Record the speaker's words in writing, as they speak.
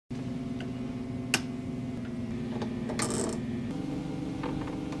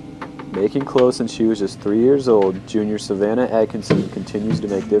Making clothes since she was just 3 years old, junior Savanna Adkisson continues to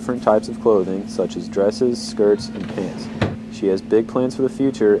make different types of clothing, such as dresses, skirts, and pants. She has big plans for the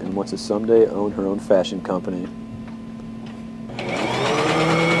future and wants to someday own her own fashion company.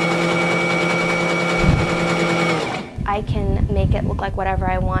 I can make it look like whatever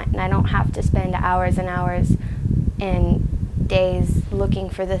I want, and I don't have to spend hours and hours and days looking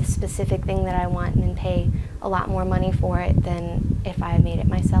for the specific thing that I want and then pay a lot more money for it than if I made it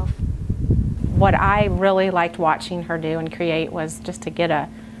myself. What I really liked watching her do and create was just to get a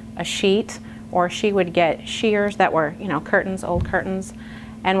sheet, or she would get shears that were, you know, curtains, old curtains,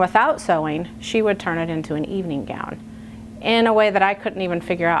 and without sewing, she would turn it into an evening gown in a way that I couldn't even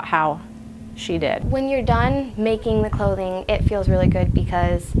figure out how she did. When you're done making the clothing, it feels really good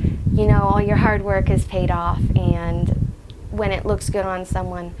because, you know, all your hard work is paid off, and when it looks good on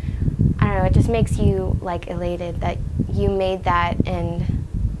someone, I don't know, it just makes you like elated that you made that and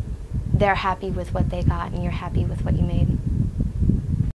they're happy with what they got and you're happy with what you made.